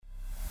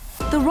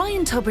The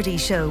Ryan Tubridy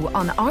Show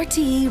on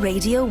RTE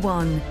Radio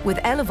 1 with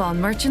Elevon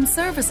Merchant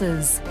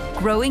Services.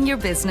 Growing your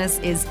business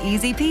is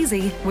easy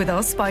peasy with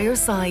us by your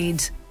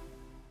side.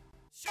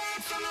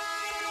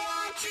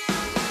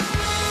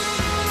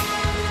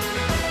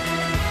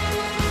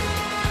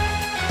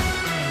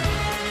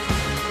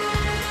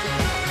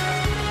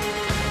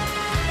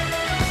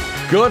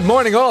 Good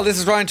morning all, this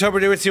is Ryan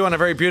Tubridy with you on a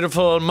very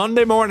beautiful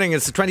Monday morning.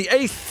 It's the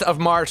 28th of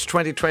March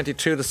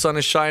 2022, the sun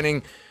is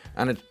shining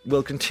and it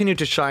will continue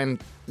to shine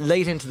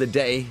late into the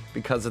day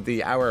because of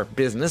the hour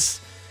business,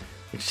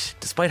 which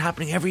despite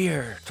happening every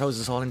year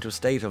throws us all into a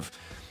state of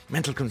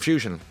mental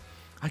confusion.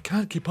 I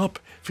can't keep up,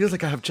 feels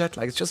like I have jet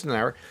lag, it's just an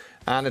hour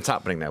and it's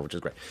happening now, which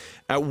is great.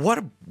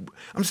 I'm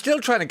still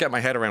trying to get my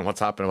head around what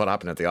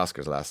happened at the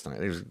Oscars last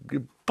night. It was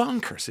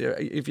bonkers.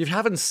 If you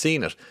haven't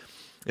seen it,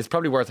 it's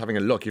probably worth having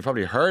a look. You've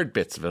probably heard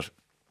bits of it,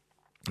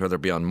 whether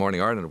it be on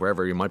Morning Ireland or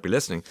wherever you might be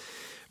listening.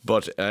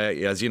 But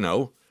as you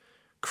know,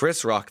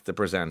 Chris Rock, the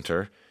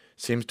presenter,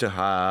 seems to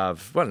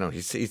have... Well, no,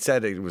 he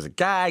said it was a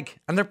gag.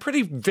 And they're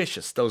pretty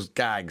vicious, those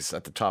gags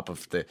at the top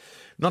of the...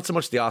 Not so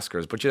much the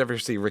Oscars, but you ever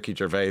see Ricky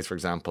Gervais, for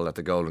example, at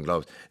the Golden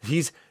Globes.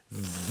 He's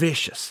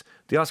vicious.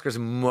 The Oscars are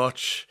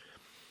much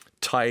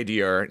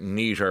tidier,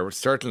 neater,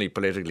 certainly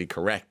politically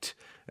correct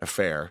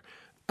affair.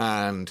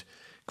 And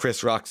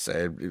Chris Rock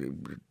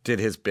did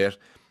his bit.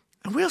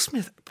 And Will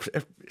Smith,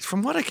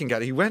 from what I can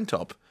get, he went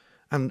up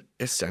and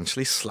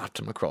essentially slapped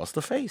him across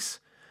the face.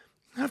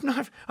 I've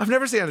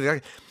never seen anything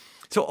like it.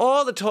 So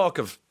all the talk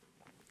of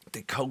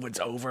the COVID's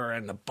over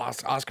and the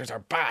Oscars are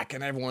back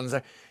and everyone's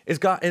there,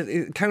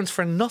 it counts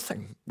for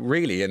nothing,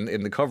 really,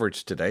 in the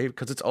coverage today,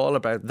 because it's all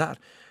about that.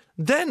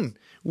 Then,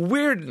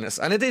 weirdness,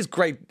 and it is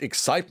great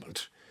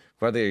excitement,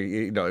 whether,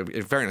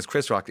 in fairness,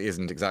 Chris Rock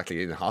isn't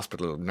exactly in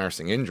hospital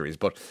nursing injuries,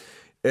 but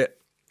it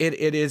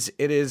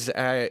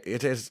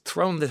has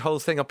thrown the whole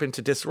thing up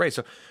into disarray.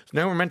 So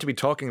now we're meant to be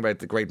talking about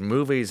the great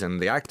movies and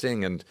the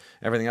acting and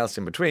everything else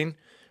in between.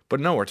 But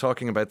no, we're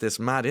talking about this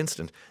mad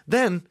incident.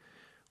 Then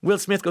Will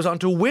Smith goes on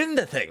to win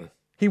the thing.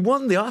 He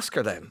won the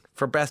Oscar then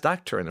for Best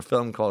Actor in a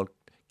film called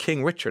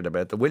King Richard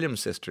about the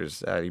Williams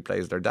sisters. He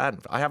plays their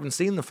dad. I haven't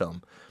seen the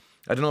film.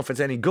 I don't know if it's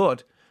any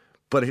good,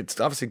 but it's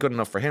obviously good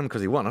enough for him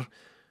because he won it.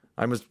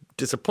 I was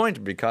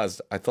disappointed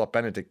because I thought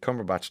Benedict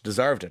Cumberbatch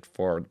deserved it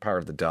for Power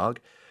of the Dog,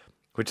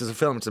 which is a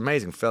film, it's an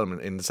amazing film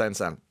in the sense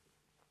that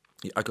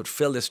I could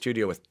fill this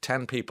studio with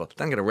 10 people.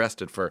 Don't get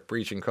arrested for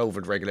breaching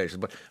COVID regulations,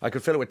 but I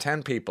could fill it with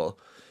 10 people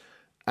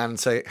and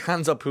say,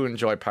 hands up who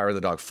enjoy Power of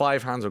the Dog.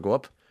 5 hands would go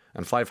up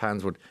and 5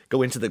 hands would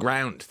go into the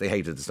ground. They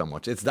hated it so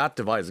much. It's that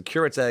divisive, a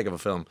curate's egg of a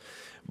film.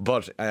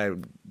 But I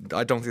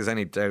don't think there's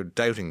any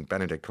doubting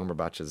Benedict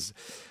Cumberbatch's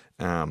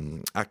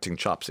acting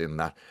chops in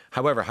that.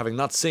 However, having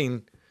not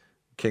seen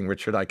King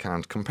Richard, I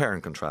can't compare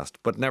and contrast.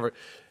 But never...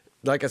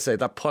 Like I say,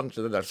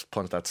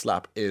 that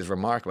slap is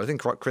remarkable. I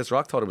think Chris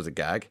Rock thought it was a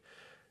gag.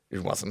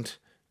 It wasn't.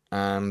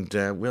 And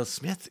Will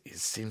Smith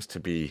seems to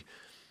be...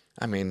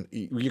 I mean,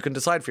 you can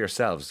decide for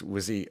yourselves.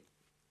 Was he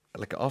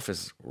like an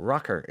office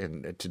rocker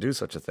to do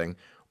such a thing?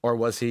 Or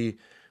was he,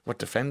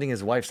 defending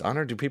his wife's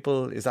honour? Do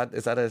people... Is that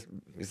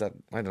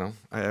I don't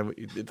know.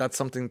 That's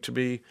something to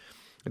be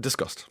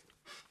discussed.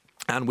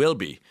 And will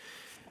be.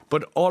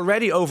 But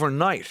already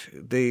overnight,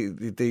 the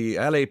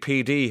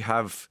LAPD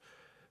have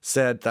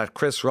said that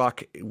Chris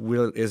Rock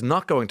is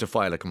not going to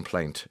file a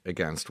complaint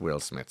against Will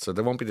Smith. So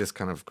there won't be this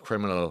kind of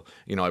criminal,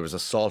 I was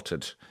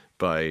assaulted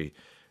by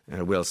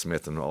Will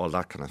Smith and all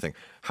that kind of thing.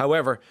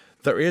 However,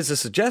 there is a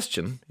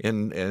suggestion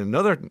in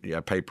another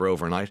paper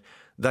overnight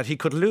that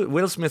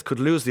Will Smith could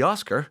lose the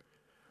Oscar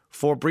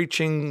for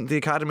breaching the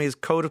Academy's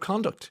code of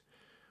conduct,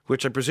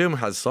 which I presume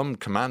has some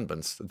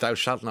commandments, thou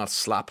shalt not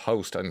slap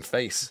host in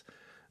face,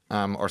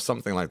 or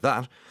something like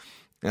that.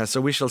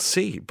 So we shall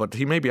see. But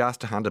he may be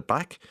asked to hand it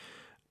back.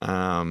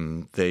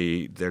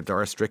 There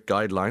are strict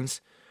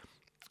guidelines,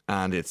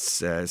 and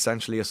it's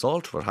essentially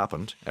assault. What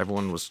happened?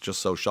 Everyone was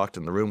just so shocked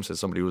in the room, says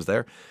somebody who was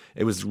there.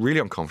 It was really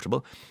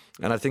uncomfortable,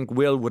 and I think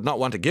Will would not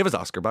want to give his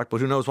Oscar back, but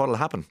who knows what will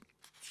happen.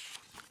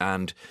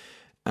 And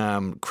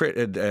Judd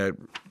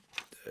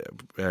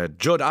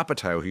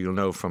Apatow, who you'll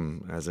know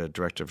from as a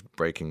director of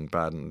Breaking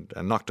Bad and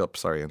Knocked Up,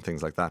 and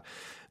things like that,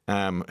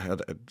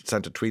 had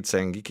sent a tweet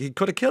saying he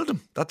could have killed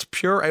him. That's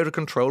pure out of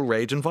control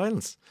rage and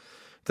violence.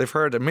 They've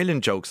heard a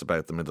million jokes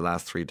about them in the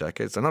last 3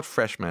 decades. They're not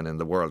fresh men in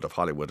the world of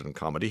Hollywood and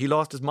comedy. He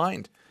lost his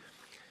mind.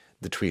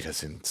 The tweet has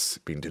since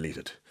been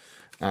deleted.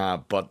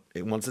 But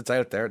once it's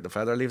out there, the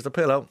feather leaves the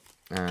pillow.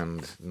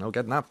 And no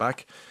getting that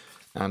back.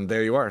 And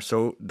there you are.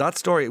 So that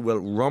story will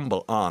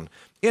rumble on.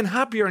 In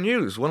happier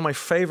news, one of my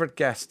favourite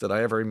guests that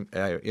I ever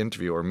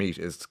interview or meet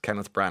is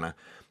Kenneth Branagh.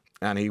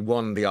 And he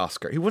won the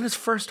Oscar. He won his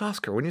first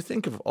Oscar. When you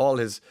think of all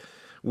his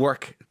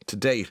work to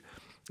date,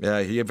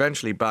 he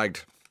eventually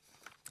bagged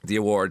the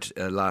award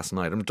last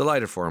night. I'm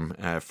delighted for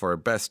him for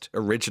Best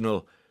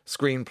Original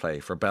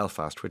Screenplay for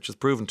Belfast, which has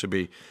proven to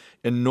be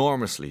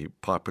enormously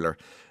popular.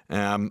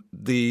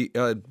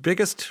 The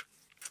biggest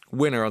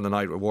winner on the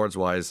night,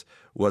 awards-wise,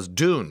 was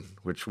Dune,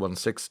 which won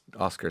 6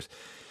 Oscars.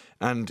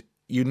 And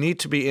you need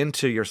to be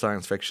into your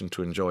science fiction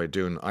to enjoy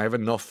Dune. I have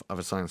enough of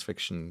a science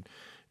fiction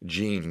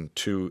gene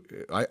to.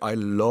 I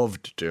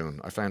loved Dune.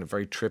 I found it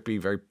very trippy,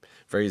 very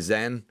very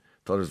zen.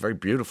 Thought it was very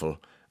beautiful.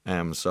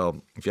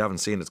 So if you haven't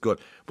seen it, it's good.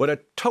 But a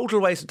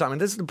total waste of time.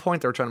 And this is the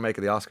point they were trying to make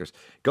at the Oscars.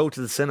 Go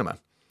to the cinema.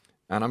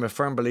 And I'm a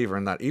firm believer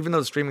in that. Even though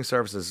the streaming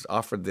services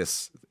offered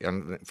this,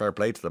 and fair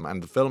play to them,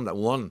 and the film that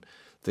won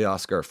the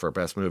Oscar for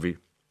Best Movie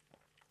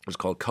was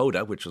called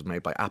Coda, which was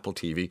made by Apple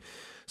TV.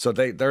 So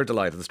they're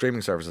delighted. The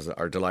streaming services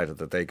are delighted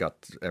that they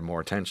got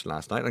more attention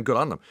last night, and good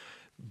on them.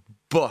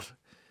 But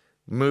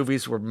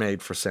movies were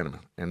made for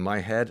cinema. In my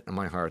head and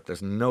my heart,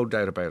 there's no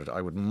doubt about it.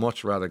 I would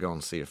much rather go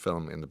and see a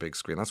film in the big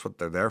screen. That's what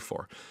they're there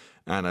for.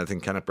 And I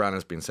think Kenneth Branagh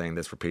has been saying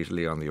this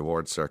repeatedly on the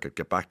awards circuit.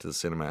 Get back to the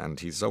cinema, and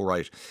he's so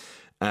right.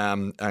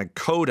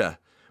 Coda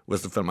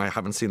was the film. I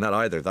haven't seen that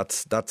either.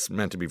 That's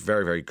meant to be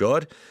very, very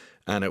good.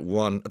 And it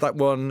won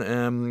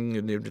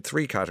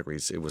 3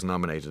 categories it was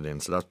nominated in,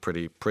 so that's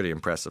pretty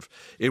impressive.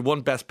 It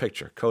won Best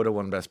Picture. Coda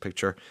won Best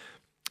Picture.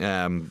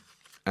 And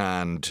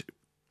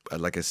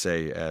like I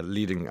say,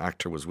 leading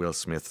actor was Will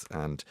Smith,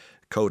 and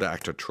Coda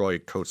actor Troy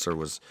Kotsur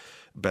was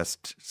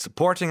Best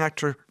Supporting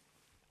Actor.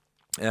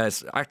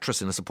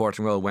 Actress in a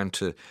supporting role went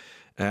to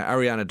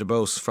Ariana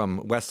DeBose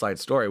from West Side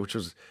Story, which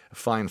was a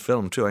fine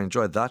film too. I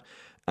enjoyed that.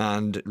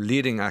 And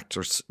leading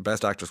actress,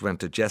 Best Actress,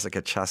 went to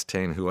Jessica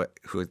Chastain,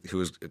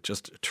 who is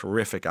just a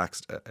terrific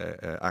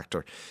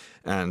actor,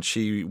 and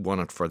she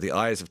won it for The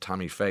Eyes of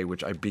Tammy Faye,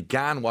 which I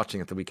began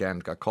watching at the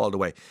weekend, got called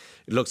away.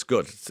 It looks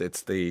good.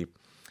 It's the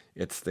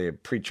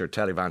preacher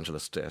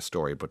televangelist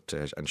story, but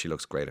and she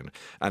looks great in it.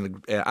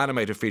 And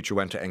animated feature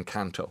went to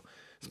Encanto.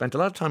 Spent a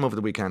lot of time over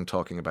the weekend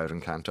talking about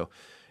Encanto.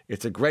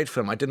 It's a great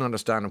film. I didn't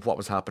understand what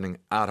was happening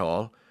at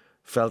all.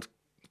 Felt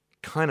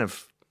kind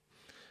of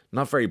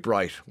not very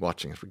bright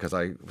watching it, because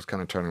I was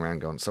kind of turning around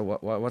going, so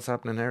what's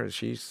happening here? Is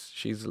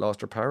she's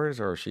lost her powers,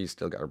 or she's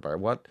still got her power?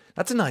 What?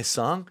 That's a nice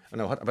song. I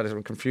know, but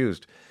I'm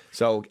confused.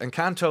 So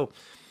Encanto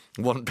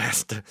won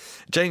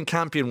Jane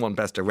Campion won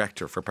Best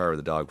Director for Power of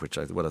the Dog, which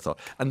I would have thought.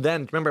 And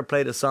then, remember I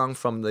played a song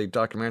from the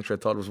documentary I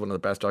thought was one of the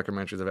best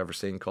documentaries I've ever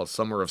seen, called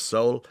Summer of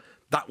Soul.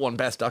 That won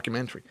Best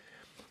Documentary.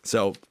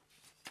 So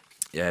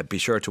yeah, be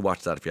sure to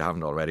watch that if you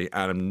haven't already.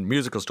 And a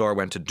musical score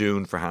went to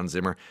Dune for Hans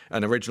Zimmer.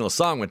 An original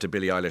song went to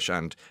Billie Eilish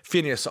and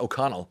Phineas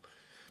O'Connell,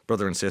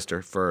 brother and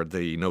sister, for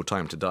the No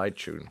Time to Die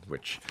tune,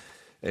 which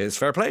is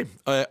fair play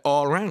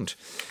all round.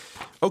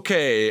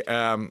 Okay,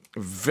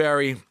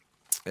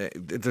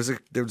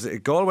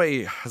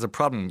 Galway has a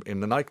problem in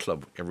the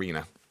nightclub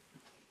arena.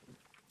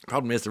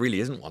 Problem is, there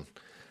really isn't one.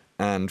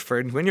 And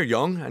when you're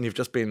young and you've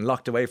just been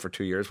locked away for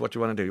 2 years, what do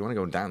you want to do? You want to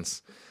go and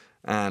dance.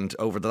 And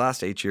over the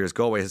last 8 years,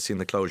 Galway has seen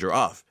the closure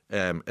of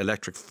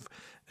Electric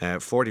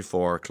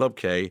 44, Club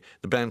K,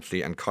 the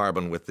Bentley and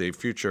Carbon, with the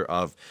future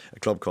of a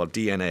club called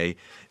DNA.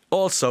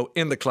 Also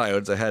in the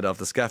clouds ahead of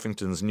the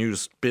Skeffington's new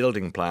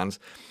building plans.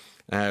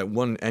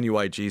 One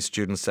NUIG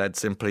student said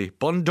simply,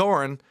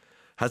 Bundoran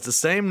has the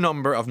same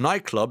number of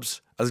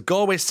nightclubs as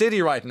Galway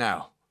City right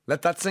now.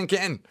 Let that sink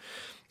in.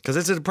 Because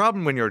this is a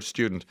problem when you're a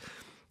student.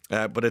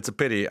 But it's a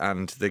pity,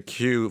 and the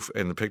queue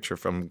in the picture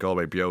from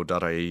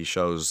galwaybio.ie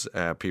shows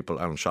people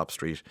on Shop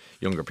Street,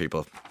 younger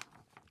people,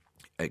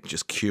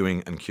 just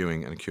queuing and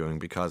queuing and queuing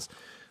because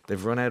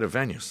they've run out of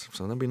venues.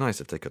 So that'd be nice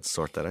if they could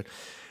sort that out.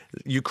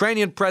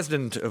 Ukrainian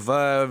President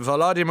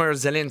Volodymyr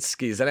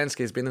Zelensky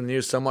has been in the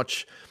news so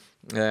much,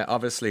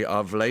 obviously,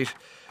 of late.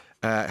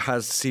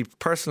 He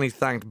personally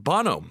thanked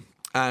Bono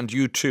and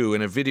U2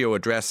 in a video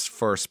address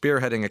for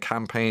spearheading a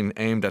campaign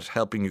aimed at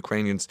helping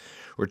Ukrainians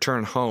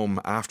return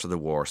home after the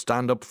war.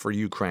 Stand Up for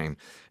Ukraine.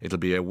 It'll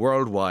be a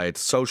worldwide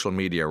social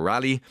media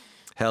rally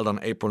held on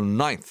April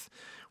 9th,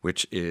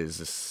 which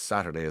is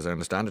Saturday, as I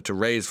understand it, to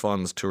raise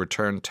funds to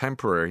return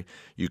temporary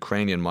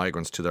Ukrainian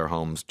migrants to their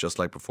homes, just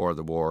like before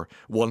the war,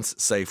 once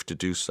safe to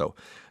do so,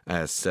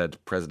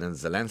 said President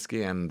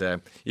Zelensky.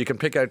 And you can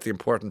pick out the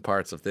important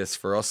parts of this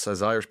for us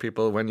as Irish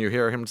people when you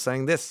hear him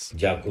saying this.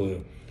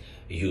 Дякую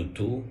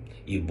YouTube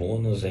і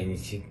Bono за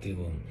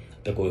ініціативу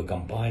такої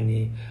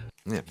кампанії.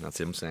 Yeah, that's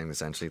him saying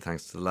essentially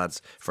thanks to the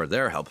lads for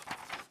their help.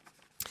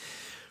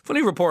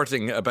 Funny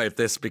reporting about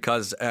this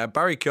because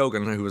Barry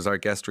Keoghan, who was our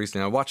guest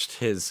recently, I watched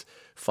his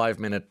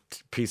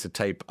 5-minute piece of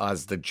tape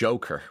as the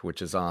Joker,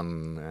 which is on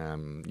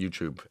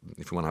YouTube,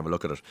 if you want to have a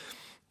look at it.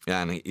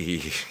 And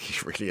he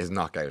really is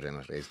knockout in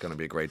it. He's going to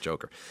be a great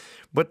Joker.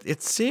 But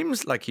it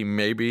seems like he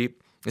maybe...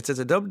 It says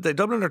the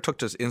Dubliner took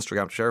to his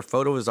Instagram to share a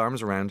photo of his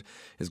arms around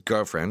his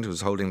girlfriend,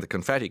 who's holding the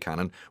confetti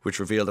cannon, which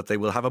revealed that they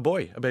will have a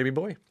baby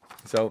boy.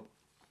 So,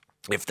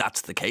 if that's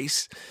the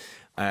case,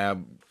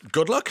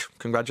 good luck.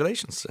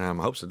 Congratulations. I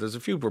hope so. There's a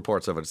few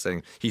reports of it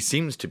saying, he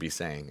seems to be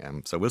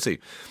saying, so we'll see.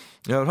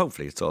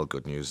 Hopefully it's all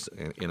good news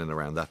in and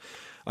around that.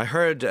 I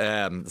heard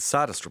the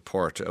saddest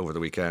report over the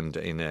weekend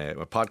in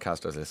a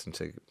podcast I was listening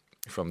to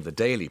from the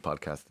Daily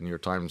podcast, the New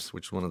York Times,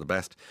 which is one of the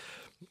best.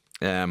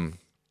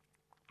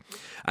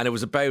 And it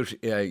was about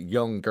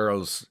young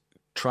girls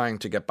trying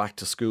to get back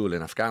to school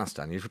in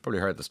Afghanistan. You've probably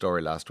heard the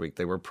story last week.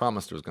 They were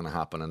promised it was going to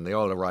happen, and they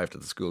all arrived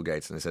at the school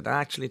gates, and they said,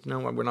 actually, no,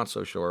 we're not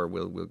so sure.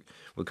 We'll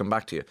come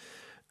back to you.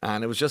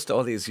 And it was just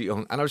all these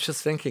young... And I was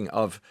just thinking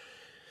of...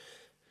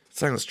 It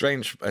sounds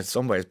strange in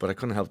some ways, but I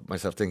couldn't help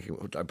myself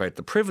thinking about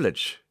the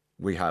privilege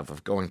we have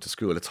of going to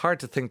school. It's hard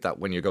to think that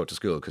when you go to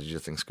school, because you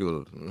just think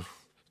school...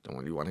 Don't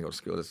really want to go to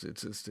school.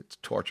 It's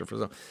torture for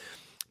some.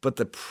 But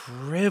the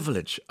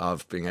privilege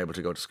of being able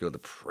to go to school, the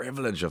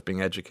privilege of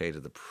being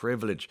educated, the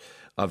privilege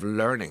of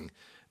learning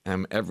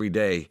every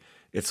day,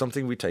 it's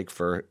something we take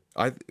for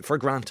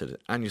granted.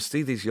 And you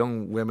see these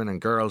young women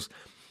and girls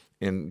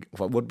in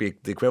what would be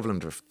the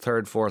equivalent of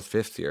 3rd, 4th,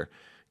 5th year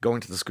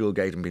going to the school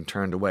gate and being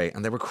turned away.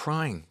 And they were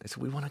crying. They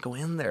said, we want to go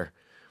in there.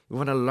 We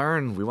want to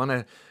learn. We want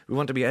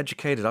to be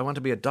educated. I want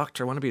to be a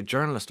doctor. I want to be a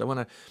journalist. I want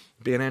to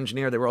be an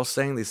engineer. They were all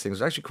saying these things.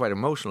 It was actually quite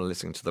emotional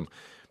listening to them,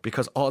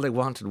 because all they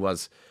wanted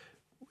was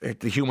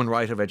the human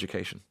right of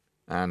education.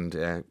 And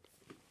it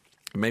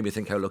made me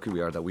think how lucky we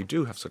are that we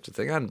do have such a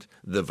thing, and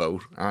the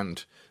vote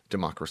and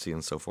democracy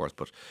and so forth.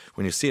 But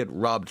when you see it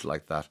robbed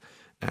like that,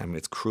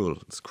 it's cruel.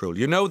 It's cruel.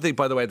 You know,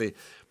 by the way, the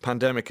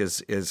pandemic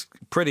is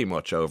pretty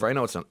much over. I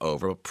know it's not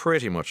over, but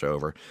pretty much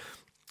over.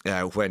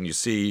 When you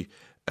see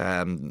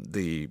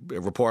the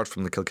report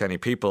from the Kilkenny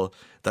people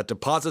that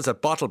deposits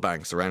at bottle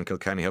banks around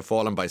Kilkenny have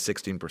fallen by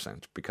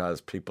 16% because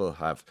people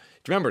have...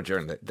 Do you remember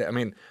during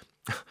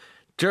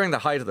the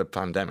height of the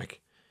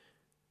pandemic,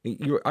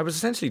 I was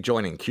essentially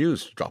joining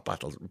queues to drop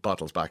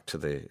bottles back to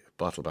the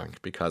bottle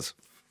bank because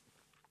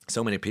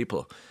so many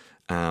people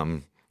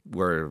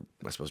were,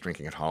 I suppose,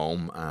 drinking at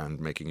home and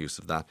making use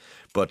of that.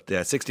 But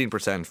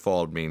 16%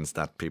 fall means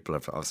that people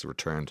have also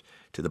returned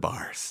to the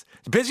bars.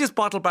 The busiest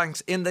bottle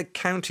banks in the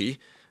county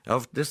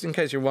of, just in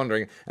case you're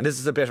wondering, and this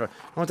is a bit of,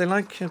 they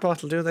like a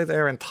bottle, do they?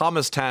 They're in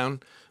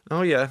Thomastown.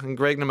 Oh yeah, in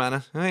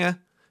Graignamanagh. Oh yeah,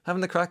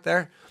 having the crack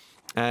there.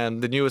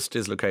 And the newest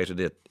is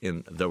located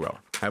in the Row.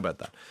 How about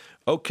that?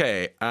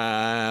 Okay.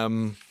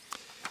 Among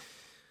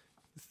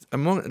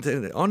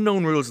the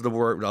unknown rules of the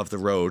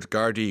road,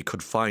 Gardaí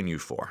could fine you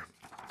for.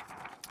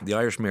 The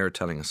Irish Mirror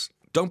telling us,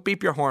 don't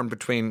beep your horn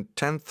between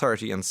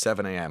 10:30 and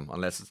 7 a.m.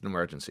 unless it's an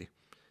emergency.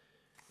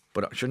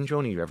 But shouldn't you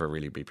only ever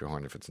really beep your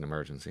horn if it's an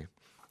emergency?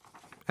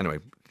 Anyway,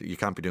 you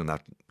can't be doing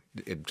that.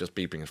 Just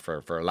beeping it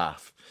for a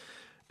laugh.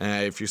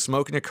 If you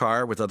smoke in your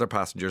car with other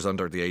passengers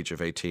under the age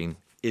of 18,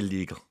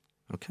 illegal.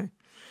 Okay.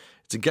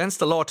 It's against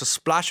the law to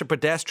splash a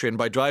pedestrian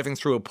by driving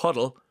through a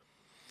puddle.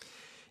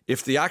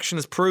 If the action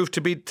is proved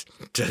to be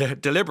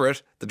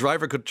deliberate, the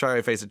driver could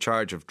face a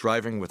charge of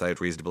driving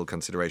without reasonable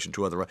consideration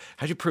to other...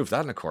 How do you prove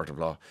that in a court of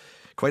law?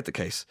 Quite the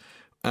case.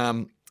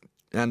 And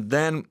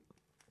then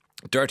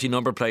dirty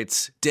number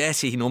plates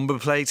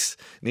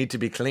need to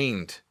be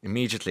cleaned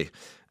immediately.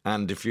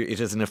 And it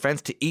is an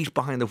offence to eat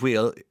behind the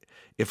wheel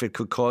if it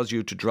could cause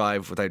you to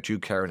drive without due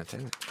care and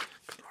attention.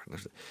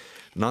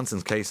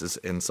 Nonsense cases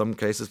in some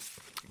cases,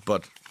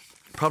 but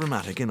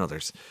problematic in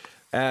others.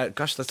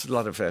 Gosh, that's a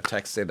lot of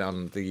text in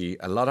on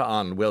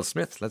Will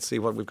Smith. Let's see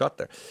what we've got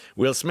there.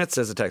 Will Smith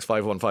says a text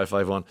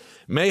 51551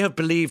 may have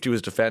believed he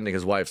was defending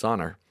his wife's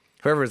honour.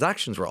 However, his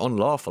actions were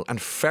unlawful and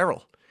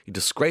feral. He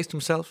disgraced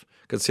himself,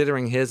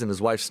 considering his and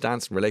his wife's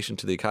stance in relation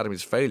to the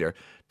Academy's failure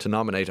to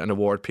nominate and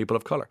award people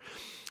of colour.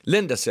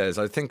 Linda says,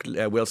 I think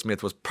Will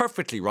Smith was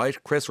perfectly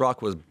right. Chris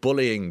Rock was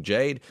bullying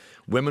Jade.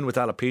 Women with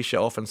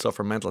alopecia often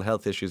suffer mental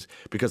health issues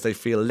because they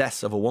feel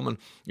less of a woman.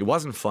 It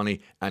wasn't funny,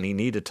 and he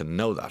needed to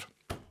know that.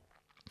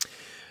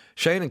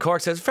 Shane in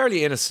Cork says,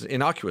 fairly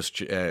innocuous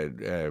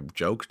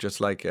joke,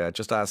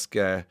 just ask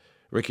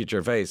Ricky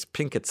Gervais.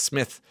 Pinkett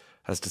Smith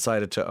has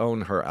decided to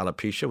own her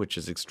alopecia, which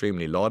is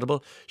extremely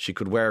laudable. She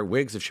could wear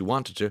wigs if she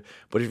wanted to,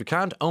 but if you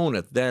can't own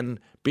it, then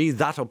be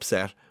that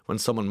upset when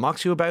someone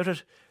mocks you about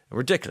it. A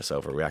ridiculous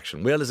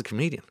overreaction. Will is a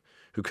comedian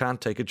who can't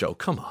take a joke.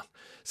 Come on,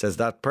 says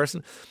that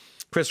person.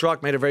 Chris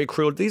Rock made a very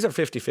cruel... These are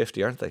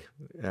 50-50, aren't they?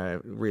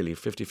 Really,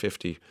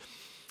 50-50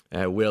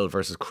 Will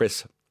versus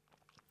Chris.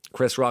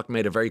 Chris Rock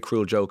made a very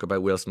cruel joke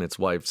about Will Smith's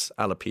wife's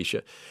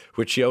alopecia,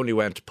 which she only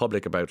went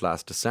public about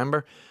last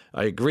December.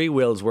 I agree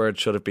Will's words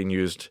should have been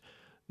used,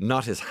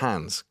 not his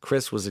hands.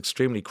 Chris was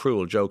extremely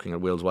cruel, joking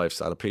at Will's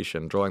wife's alopecia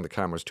and drawing the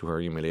cameras to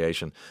her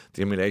humiliation.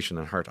 The humiliation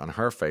and hurt on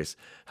her face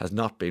has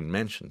not been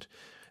mentioned.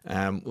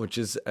 Which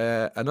is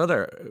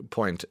another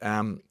point.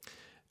 And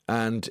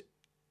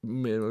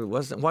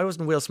why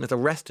wasn't Will Smith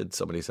arrested,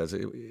 somebody says,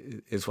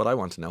 is what I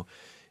want to know.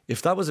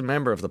 If that was a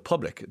member of the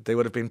public, they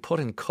would have been put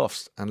in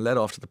cuffs and led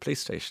off to the police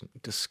station.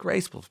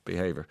 Disgraceful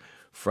behaviour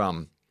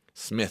from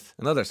Smith.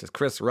 Another says,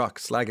 Chris Rock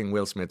slagging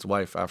Will Smith's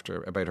wife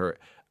about her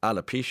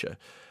alopecia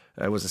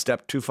was a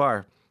step too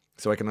far.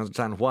 So I can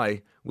understand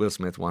why Will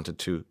Smith wanted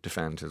to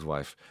defend his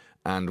wife.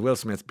 And Will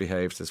Smith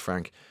behaved, says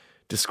Frank,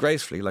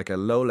 disgracefully like a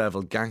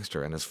low-level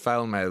gangster, and his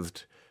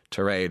foul-mouthed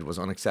tirade was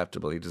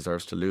unacceptable. He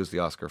deserves to lose the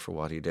Oscar for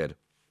what he did.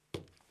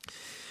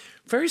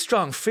 Very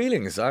strong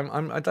feelings.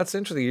 That's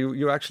interesting.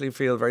 You actually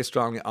feel very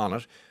strongly on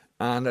it,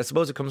 and I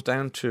suppose it comes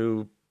down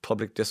to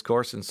public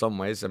discourse in some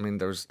ways. I mean,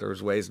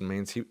 there's ways and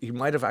means. He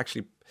might have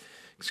actually,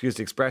 excuse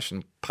the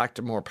expression, packed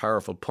a more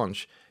powerful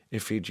punch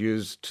if he'd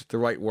used the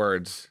right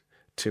words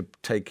to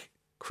take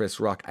Chris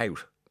Rock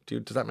out.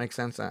 Does that make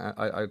sense?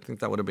 I think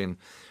that would have been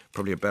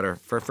probably a better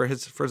for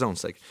his own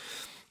sake.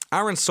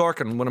 Aaron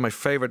Sorkin, one of my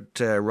favourite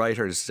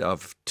writers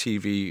of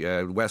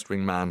TV, West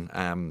Wing man,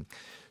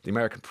 The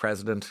American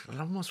President. I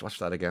almost watched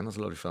that again. That's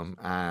a lovely film.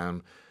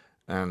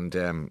 And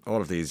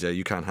all of these,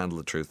 You Can't Handle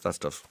the Truth, that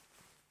stuff.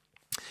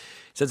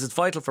 He says it's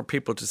vital for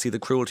people to see the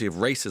cruelty of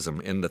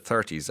racism in the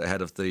 30s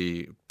ahead of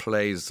the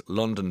play's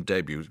London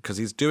debut, because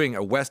he's doing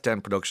a West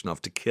End production of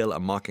To Kill a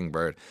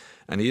Mockingbird,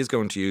 and he is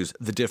going to use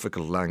the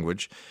difficult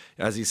language.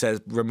 As he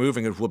says,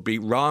 removing it would be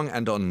wrong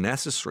and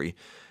unnecessary.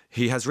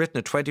 He has written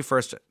a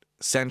 21st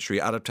century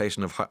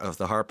adaptation of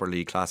the Harper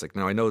Lee classic.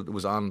 Now, I know it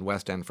was on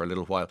West End for a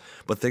little while,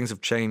 but things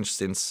have changed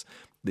since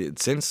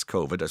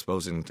COVID, I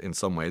suppose, in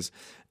some ways.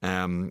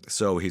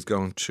 So he's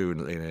going to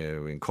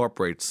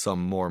incorporate some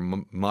more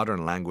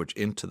modern language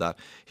into that.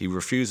 He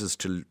refuses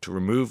to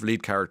remove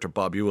lead character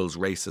Bob Ewell's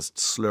racist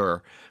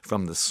slur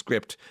from the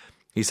script.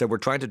 He said, we're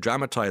trying to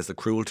dramatise the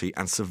cruelty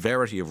and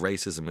severity of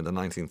racism in the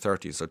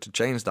 1930s. So to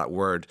change that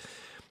word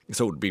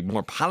so it would be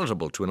more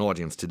palatable to an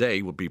audience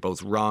today would be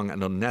both wrong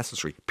and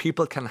unnecessary.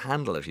 People can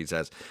handle it, he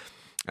says.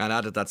 And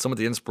added that some of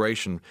the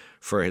inspiration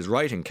for his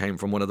writing came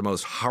from one of the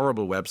most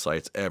horrible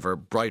websites ever,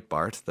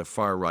 Breitbart, the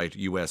far-right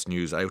US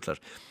news outlet.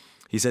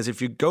 He says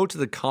if you go to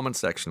the comment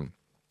section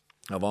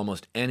of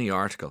almost any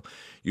article,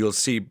 you'll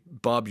see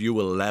Bob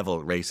Ewell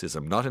level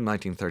racism, not in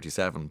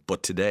 1937,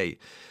 but today.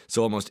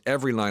 So almost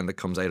every line that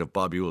comes out of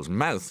Bob Ewell's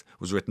mouth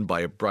was written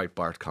by a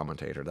Breitbart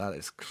commentator. That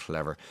is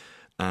clever.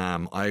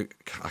 I'm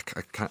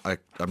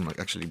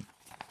actually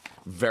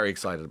very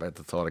excited about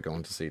the thought of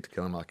going to see To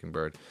Kill a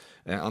Mockingbird.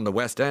 On the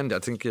West End, I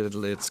think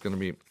it's going to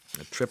be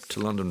a trip to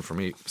London for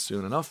me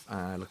soon enough.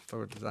 I look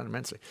forward to that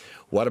immensely.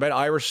 What about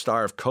Irish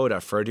star of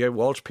Coda, Ferdy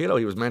Walsh Pilo?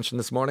 He was mentioned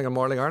this morning on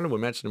Morning Ireland.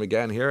 We'll mention him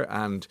again here,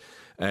 and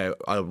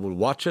I will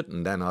watch it,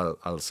 and then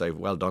I'll say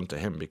well done to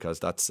him, because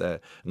that's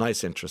a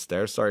nice interest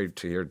there. Sorry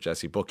to hear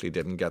Jessie Buckley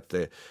didn't get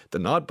the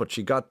nod, but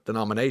she got the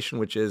nomination,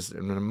 which is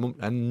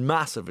a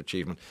massive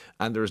achievement,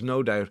 and there is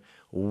no doubt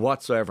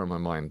whatsoever in my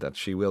mind that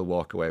she will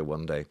walk away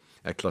one day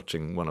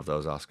clutching one of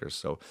those Oscars.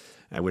 So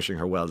wishing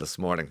her well this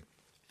morning.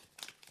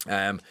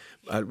 We'll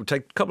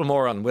take a couple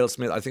more on Will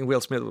Smith. I think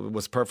Will Smith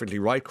was perfectly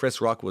right. Chris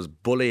Rock was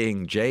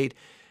bullying Jade,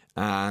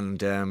 and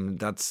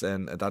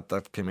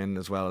that came in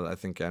as well. I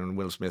think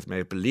Will Smith may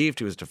have believed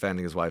he was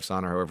defending his wife's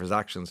honour. However, his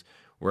actions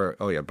were,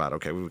 bad.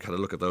 Okay, we've had a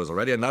look at those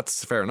already, and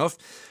that's fair enough.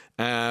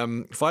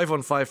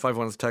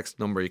 51551 is the text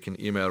number. You can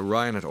email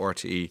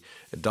ryan@rte.ie.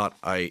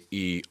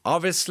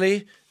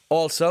 Obviously,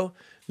 also,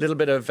 a little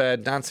bit of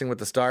Dancing with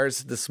the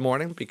Stars this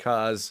morning,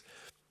 because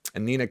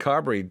Nina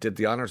Carberry did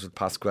the honours with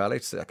Pasquale,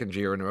 second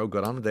year in a row.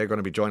 Good on. They're going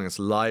to be joining us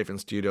live in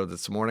studio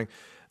this morning.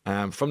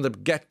 From the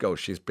get-go,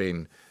 she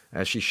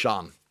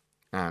shone,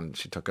 and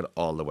she took it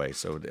all the way.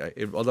 So,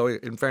 although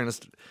in fairness,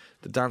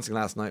 the dancing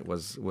last night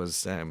was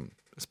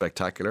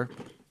spectacular.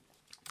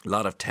 A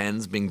lot of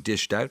tens being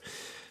dished out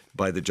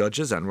by the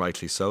judges, and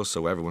rightly so.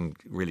 So everyone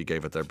really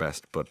gave it their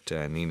best. But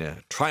Nina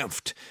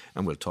triumphed,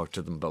 and we'll talk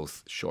to them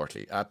both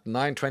shortly. At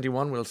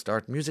 9:21, we'll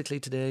start Musically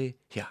Today.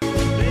 Yeah.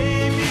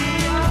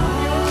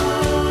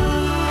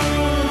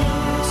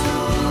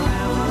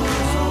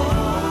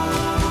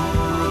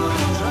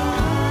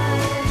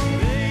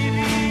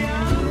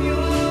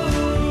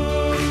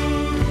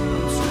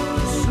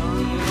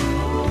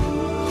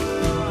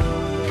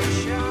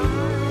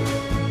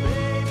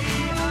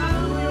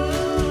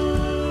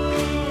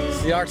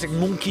 The Arctic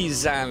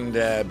Monkeys and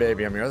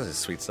Baby I'm Yours. It's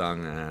a sweet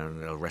song, a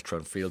little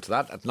retro feel to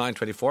that. At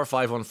 9:24,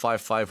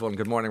 51551.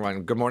 Good morning,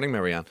 Ryan. Good morning,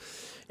 Marianne.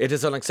 It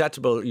is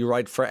unacceptable, you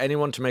write, for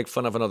anyone to make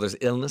fun of another's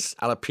illness.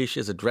 Alopecia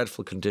is a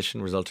dreadful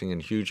condition resulting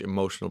in huge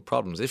emotional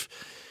problems. If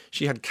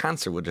she had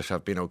cancer, would it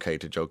have been okay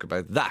to joke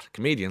about that?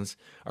 Comedians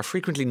are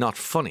frequently not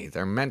funny.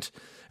 They're meant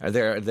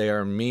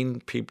they're mean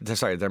people.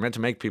 They're meant to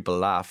make people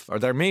laugh, or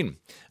they're mean,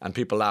 and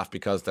people laugh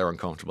because they're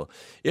uncomfortable.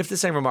 If the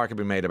same remark had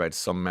been made about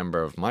some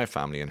member of my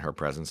family in her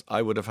presence,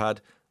 I would have had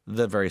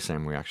the very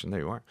same reaction. There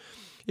you are.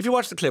 If you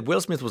watch the clip,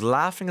 Will Smith was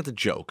laughing at the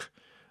joke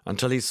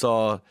until he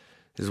saw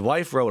his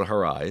wife roll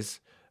her eyes,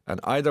 and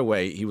either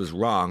way he was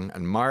wrong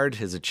and marred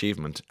his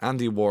achievement and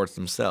the awards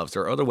themselves.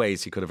 There are other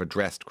ways he could have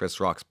addressed Chris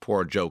Rock's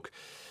poor joke.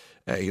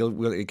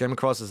 He came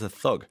across as a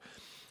thug.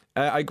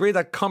 I agree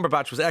that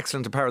Cumberbatch was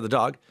excellent in Power of the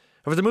Dog.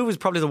 However, the movie is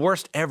probably the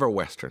worst ever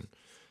Western,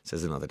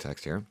 says another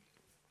text here.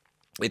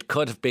 It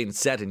could have been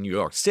set in New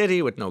York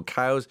City with no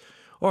cows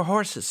or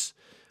horses.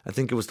 I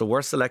think it was the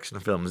worst selection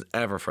of films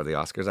ever for the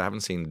Oscars. I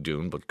haven't seen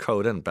Dune, but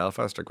Coda and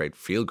Belfast are great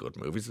feel-good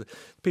movies.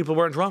 People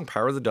weren't wrong.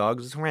 Power of the Dog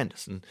was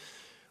horrendous.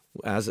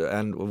 Was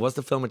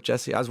the film with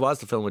Jessie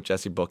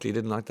Buckley.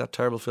 Didn't like that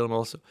terrible film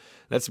also.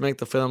 Let's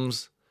make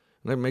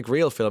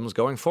real films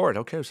going forward.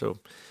 Okay, so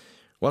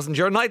wasn't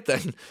your night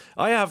then?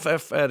 I have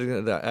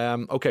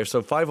okay,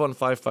 so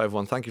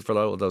 51551. Thank you for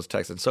all those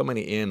texts, and so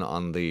many in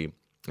on the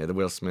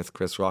Will Smith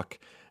Chris Rock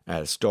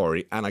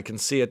story, and I can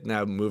see it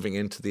now moving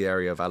into the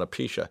area of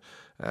alopecia,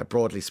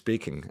 broadly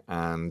speaking,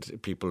 and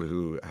people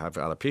who have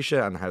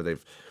alopecia and how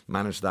they've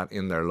managed that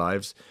in their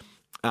lives.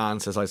 Anne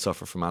says, I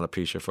suffer from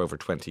alopecia for over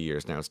 20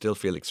 years now. Still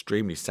feel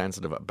extremely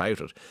sensitive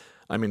about it.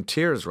 I'm in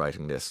tears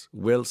writing this.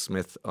 Will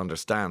Smith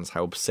understands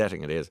how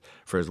upsetting it is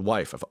for his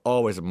wife. I've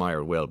always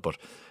admired Will, but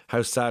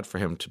how sad for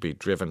him to be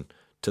driven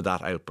to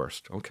that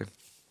outburst. Okay.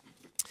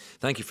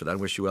 Thank you for that.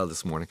 Wish you well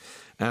this morning.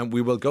 And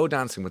we will go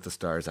Dancing with the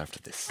Stars after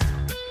this.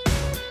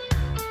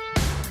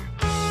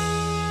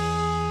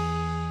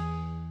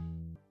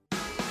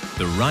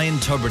 The Ryan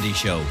Tubridy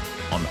Show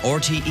on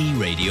RTE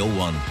Radio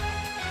 1.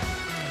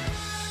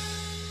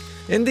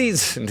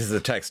 This is a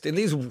text, in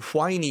these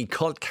whiny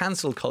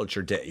cancel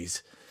culture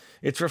days,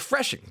 it's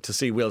refreshing to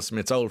see Will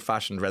Smith's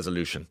old-fashioned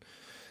resolution.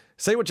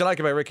 Say what you like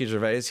about Ricky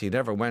Gervais, he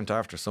never went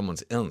after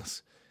someone's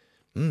illness.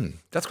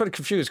 That's quite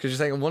confused, because you're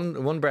saying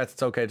in one breath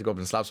it's okay to go up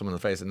and slap someone in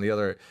the face, and the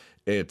other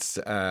it's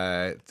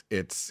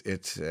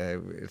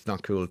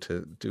not cool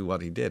to do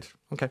what he did.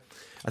 Okay,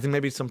 I think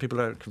maybe some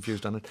people are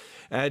confused on it.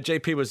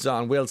 JP was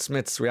on. Will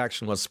Smith's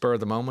reaction was spur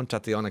of the moment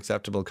at the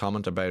unacceptable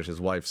comment about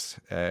his wife's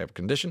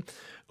condition.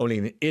 Only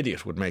an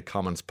idiot would make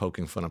comments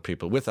poking fun at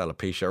people with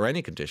alopecia, or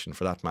any condition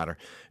for that matter.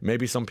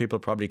 Maybe some people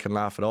probably can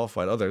laugh it off,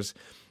 while others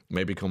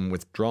may become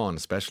withdrawn,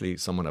 especially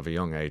someone of a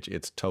young age.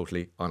 It's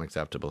totally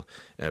unacceptable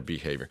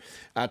behaviour.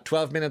 At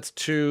 12 minutes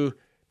to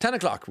 10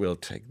 o'clock, we'll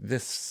take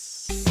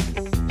this. I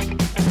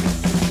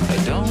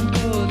don't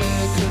go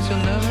there 'cause you'll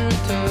never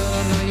return.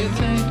 I know you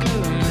think of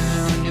me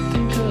when you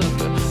think of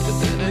her, but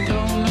then it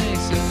don't make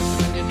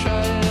sense when you're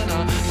trying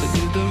hard to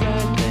do the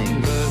right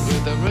thing, but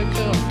with a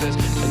recompense.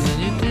 And then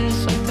you did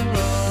something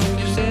wrong,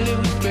 you said it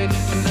was great,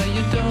 and now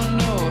you don't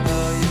know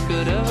how you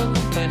could ever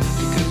complain,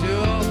 because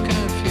you're all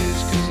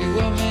confused, 'cause you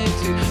want me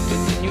to, but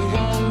then you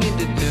want me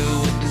to do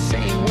it the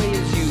same way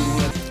as you.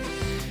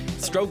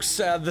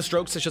 The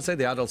Strokes, I should say,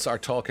 the adults are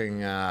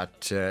talking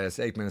at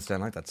 8 minutes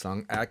down, like that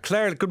song.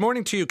 Claire, good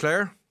morning to you,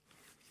 Claire.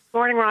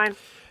 Morning, Ryan.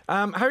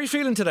 How are you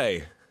feeling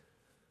today?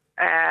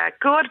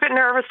 Good, a bit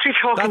nervous to be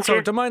talking That's to you.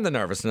 all. Don't mind the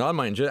nervousness, I'll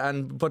mind you.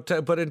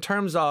 But in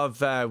terms of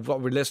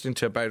what we're listening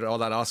to about all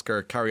that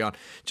Oscar carry on,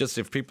 just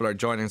if people are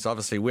joining us,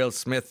 obviously Will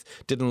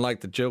Smith didn't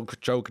like the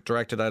joke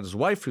directed at his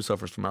wife, who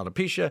suffers from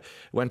alopecia,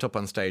 went up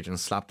on stage and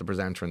slapped the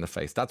presenter in the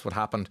face. That's what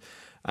happened.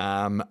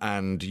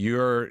 And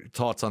your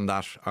thoughts on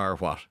that are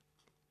what?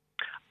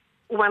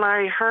 When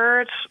I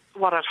heard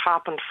what had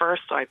happened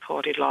first, I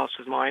thought he'd lost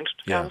his mind.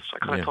 To be Yeah, honest. I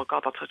kind of yeah. thought,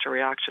 God, that's such a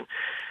reaction.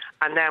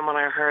 And then when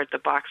I heard the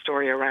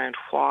backstory around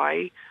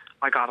why,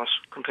 I got it,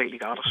 completely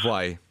got it.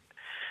 Why?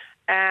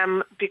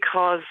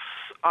 Because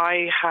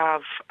I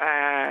have,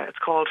 it's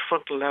called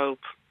frontal lobe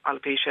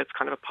alopecia. It's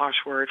kind of a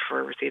posh word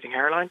for receding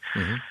hairline.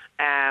 Mm-hmm.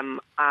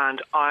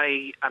 And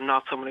I am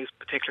not someone who's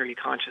particularly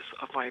conscious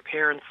of my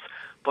appearance,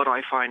 but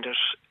I find it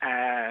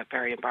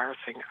very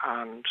embarrassing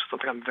and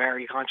something I'm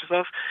very conscious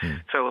of.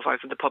 So if I was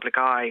in the public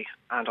eye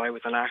and I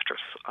was an actress,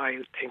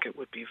 I think it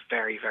would be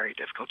very, very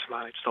difficult to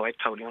manage. So I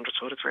totally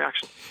understood its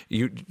reaction.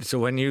 So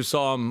when you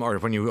saw him, or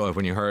when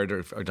you heard,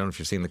 or I don't know if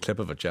you've seen the clip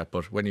of it yet,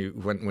 but when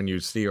you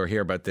see or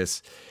hear about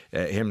this,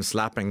 him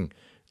slapping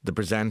the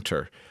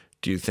presenter,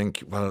 do you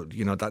think, well,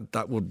 you know,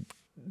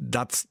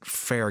 that's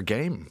fair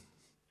game?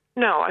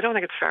 No, I don't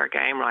think it's fair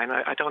game, Ryan.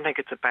 I don't think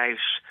it's about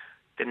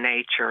the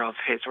nature of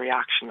his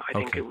reaction. I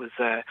think it was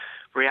a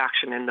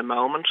reaction in the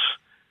moment.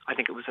 I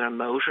think it was an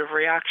emotive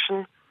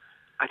reaction.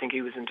 I think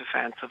he was in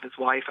defence of his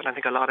wife, and I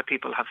think a lot of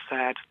people have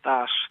said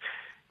that,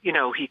 you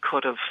know, he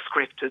could have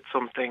scripted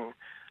something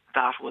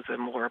that was a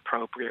more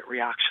appropriate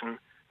reaction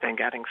than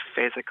getting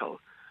physical.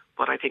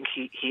 But I think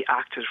he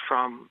acted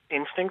from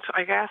instinct,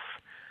 I guess.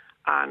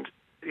 And,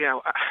 you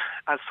know,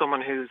 as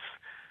someone who's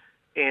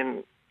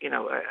in, you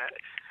know,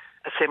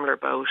 a similar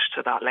boat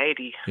to that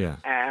lady, Yeah.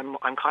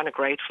 I'm kind of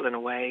grateful in a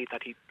way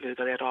that he blew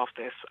the lid off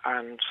this,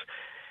 and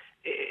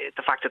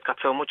the fact it's got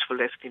so much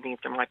publicity means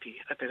there might be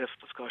a bit of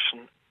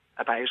discussion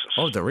about it.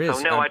 Oh, there is.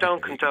 So no, I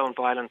don't condone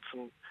violence.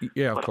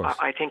 Yeah, of but course.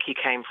 I think he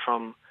came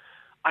from,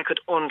 I could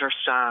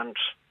understand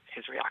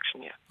his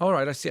reaction, yeah. All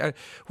right, I see.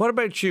 What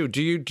about you?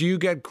 Do you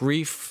get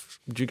grief?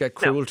 Do you get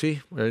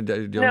cruelty?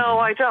 No,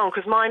 I don't,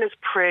 because mine is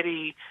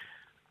pretty,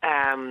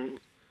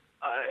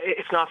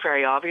 it's not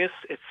very obvious.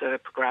 It's a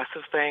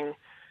progressive thing.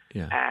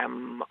 Yeah.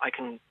 I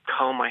can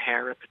comb my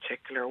hair a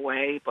particular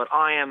way, but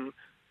I'm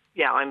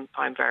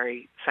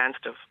very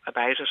sensitive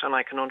about it, and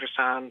I can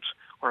understand,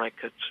 or I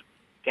could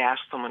get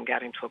someone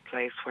getting to a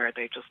place where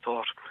they just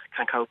thought,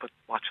 can't cope with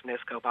watching this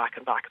go back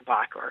and back and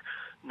back, or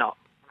not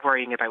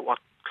worrying about what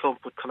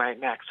clump would come out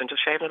next and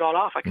just shaving it all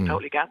off. I can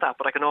totally get that,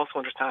 but I can also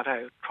understand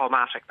how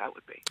traumatic that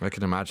would be. I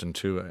can imagine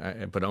too,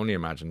 but only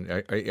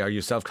imagine. Are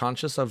you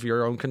self-conscious of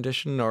your own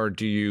condition, or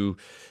do you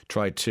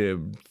try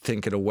to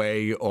think it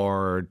away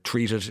or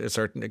treat it a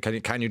certain?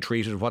 Can you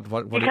treat it? What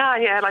you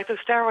can, yeah. Like the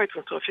steroids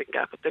and stuff you can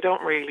get, but they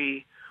don't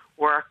really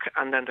work.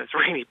 And then there's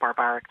really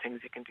barbaric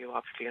things you can do,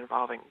 obviously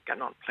involving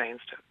getting on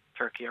planes to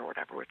Turkey or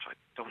whatever, which I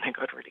don't think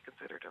I'd really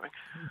consider doing.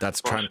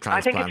 That's But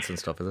transplants and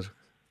stuff, is it?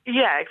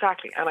 Yeah,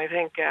 exactly. And I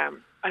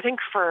think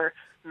for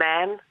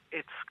men,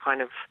 it's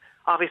kind of,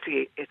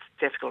 obviously it's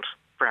difficult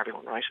for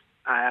everyone, right?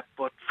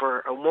 But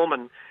for a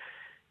woman,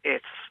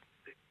 it's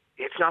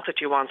not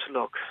that you want to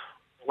look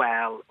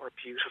well or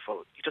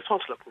beautiful. You just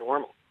want to look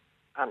normal.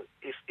 And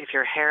if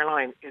your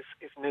hairline is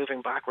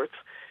moving backwards,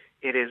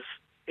 it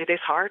is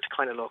hard to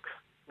kind of look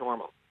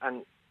normal.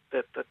 And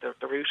the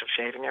route of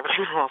shaving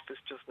everything off is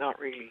just not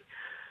really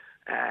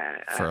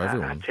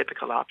a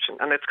typical option.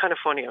 And it's kind of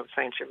funny. I was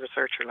saying to a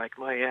researcher, like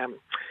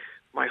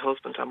my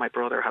husband and my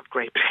brother have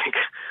great big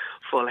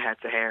full heads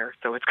of hair,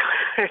 so it's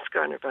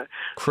kind of a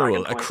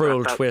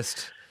cruel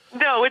twist.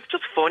 No, it's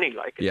just funny.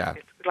 Like yeah.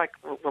 It's like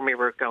when we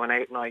were going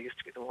out, and I used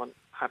to be the one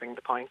having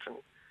the pint, and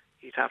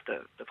he'd have the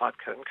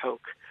vodka and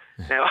Coke.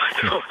 Now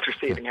I'm the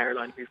receding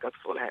hairline. He's got the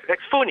full hair.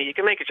 It's funny. You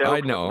can make a joke.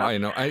 I know.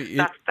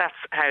 That's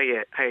how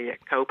you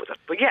cope with it.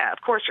 But yeah,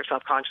 of course you're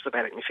self-conscious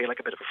about it, and you feel like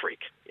a bit of a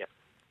freak. Yeah.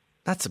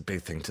 That's a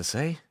big thing to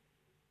say.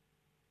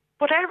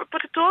 But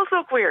it does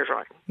look weird,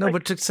 right? No, like,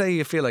 but to say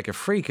you feel like a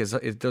freak is...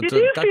 You do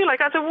feel like,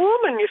 as a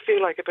woman, you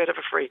feel like a bit of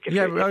a freak. I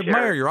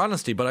admire your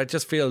honesty, but I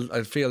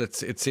feel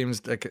it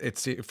seems like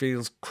it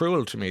feels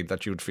cruel to me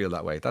that you would feel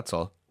that way. That's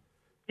all.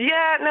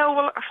 Yeah, no,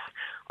 well,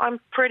 I'm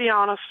pretty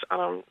honest.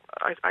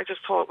 I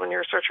just thought when you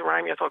were searching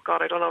around me, I thought,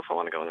 God, I don't know if I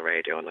want to go on the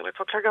radio. And then I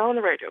thought, I'll go on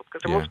the radio,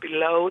 because there must be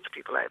loads of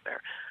people out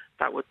there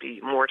that would be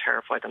more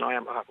terrified than I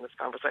am of having this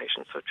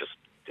conversation. So just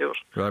do it.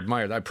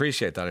 Well, I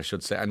appreciate that, I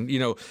should say. And, you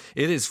know,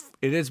 it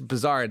is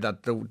bizarre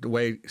that the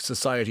way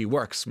society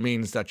works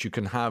means that you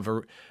can have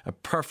a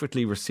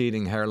perfectly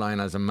receding hairline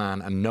as a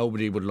man and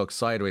nobody would look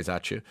sideways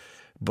at you.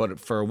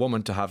 But for a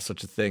woman to have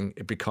such a thing,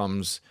 it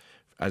becomes,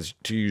 as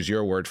to use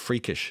your word,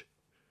 freakish.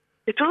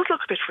 It does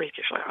look a bit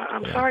freakish.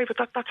 I'm sorry, but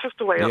that's just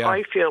the way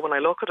I feel when I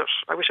look at it.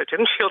 I wish I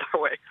didn't feel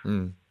that way.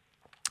 Mm.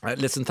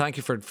 Listen, thank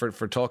you for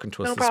talking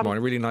to us this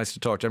morning. Really nice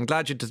to talk to you. I'm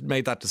glad you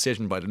made that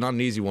decision, but not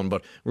an easy one,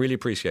 but really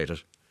appreciate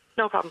it.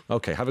 No problem.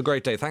 Okay, have a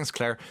great day. Thanks,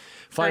 Claire.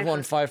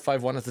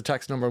 51551 is the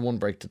text number. One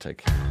break to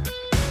take.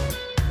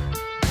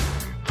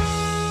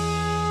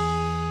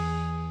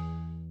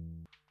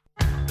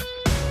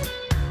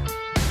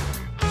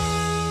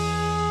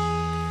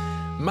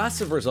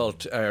 Massive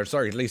result,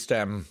 at least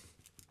a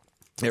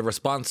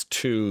response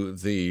to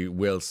the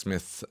Will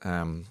Smith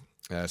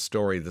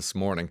story this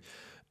morning.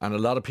 And a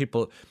lot of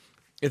people,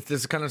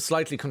 there's a kind of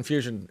slightly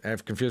confused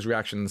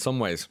reaction in some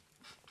ways,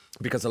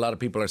 because a lot of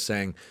people are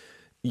saying,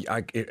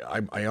 I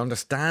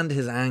understand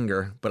his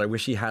anger, but I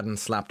wish he hadn't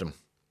slapped him.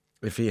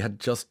 If he had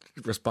just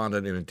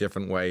responded in a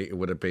different way, it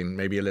would have been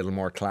maybe a little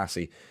more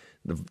classy.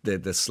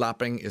 The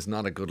slapping is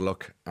not a good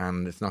look,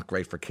 and it's not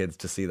great for kids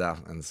to see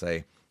that and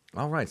say,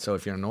 all right, so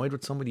if you're annoyed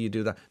with somebody, you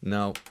do that.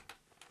 No.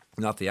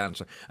 Not the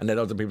answer. And then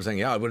other people saying,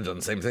 yeah, I would have done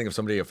the same thing if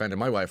somebody offended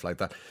my wife like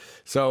that.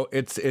 So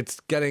it's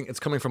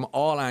coming from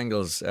all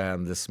angles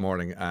this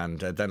morning, and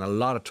then a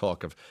lot of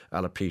talk of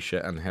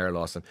alopecia and hair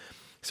loss. And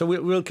so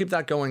we'll keep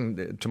that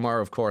going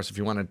tomorrow, of course. If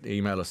you want to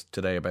email us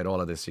today about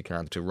all of this, you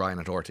can to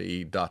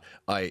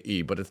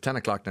ryan@rte.ie. But it's 10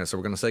 o'clock now, so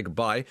we're going to say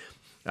goodbye.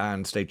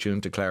 And stay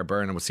tuned to Claire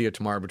Byrne, and we'll see you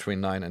tomorrow between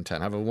 9 and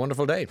 10. Have a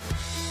wonderful day.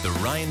 The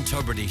Ryan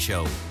Tubridy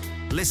Show.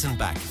 Listen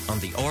back on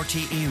the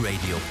RTE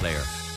radio player